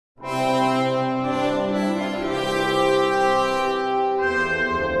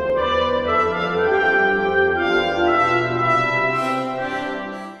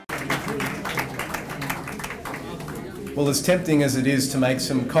as tempting as it is to make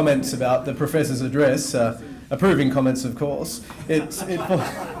some comments about the Professor's address, approving comments of course, it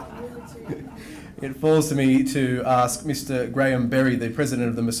falls to me to ask Mr. Graham Berry, the President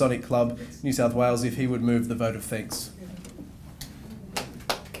of the Masonic Club, New South Wales, if he would move the vote of thanks.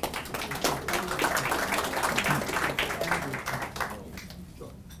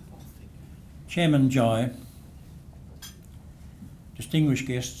 Chairman Jai, distinguished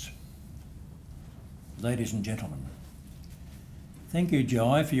guests, ladies and gentlemen. Thank you,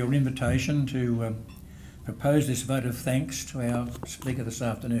 Jai, for your invitation to propose this vote of thanks to our speaker this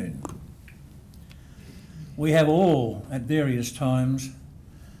afternoon. We have all, at various times,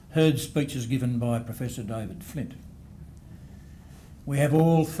 heard speeches given by Professor David Flint. We have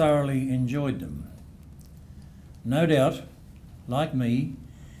all thoroughly enjoyed them. No doubt, like me,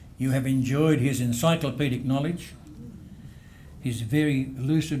 you have enjoyed his encyclopedic knowledge, his very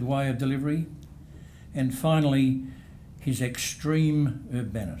lucid way of delivery, and finally, his extreme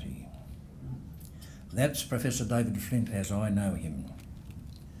urbanity. That's Professor David Flint as I know him.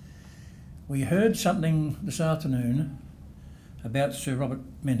 We heard something this afternoon about Sir Robert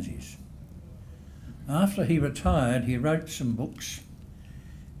Menzies. After he retired, he wrote some books,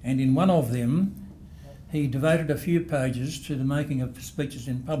 and in one of them, he devoted a few pages to the making of speeches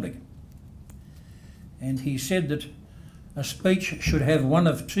in public. And he said that a speech should have one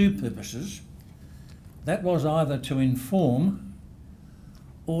of two purposes. That was either to inform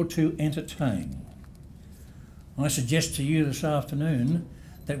or to entertain. I suggest to you this afternoon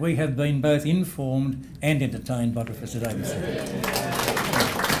that we have been both informed and entertained by Professor Davidson.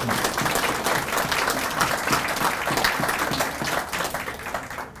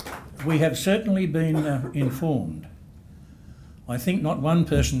 We have certainly been informed. I think not one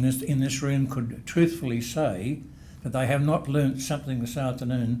person in this room could truthfully say that they have not learnt something this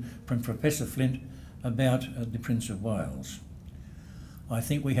afternoon from Professor Flint about the Prince of Wales. I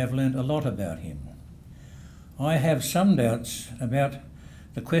think we have learnt a lot about him. I have some doubts about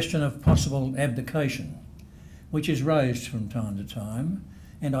the question of possible abdication, which is raised from time to time,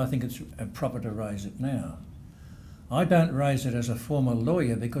 and I think it's proper to raise it now. I don't raise it as a former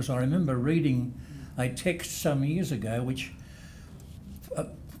lawyer because I remember reading a text some years ago which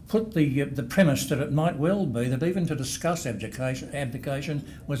put the premise that it might well be that even to discuss abdication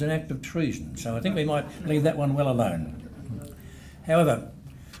was an act of treason. So I think we might leave that one well alone. However,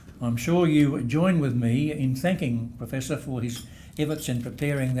 I'm sure you join with me in thanking Professor for his efforts in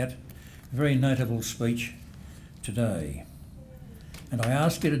preparing that very notable speech today. And I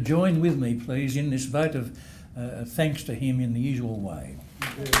ask you to join with me, please, in this vote of thanks to him in the usual way.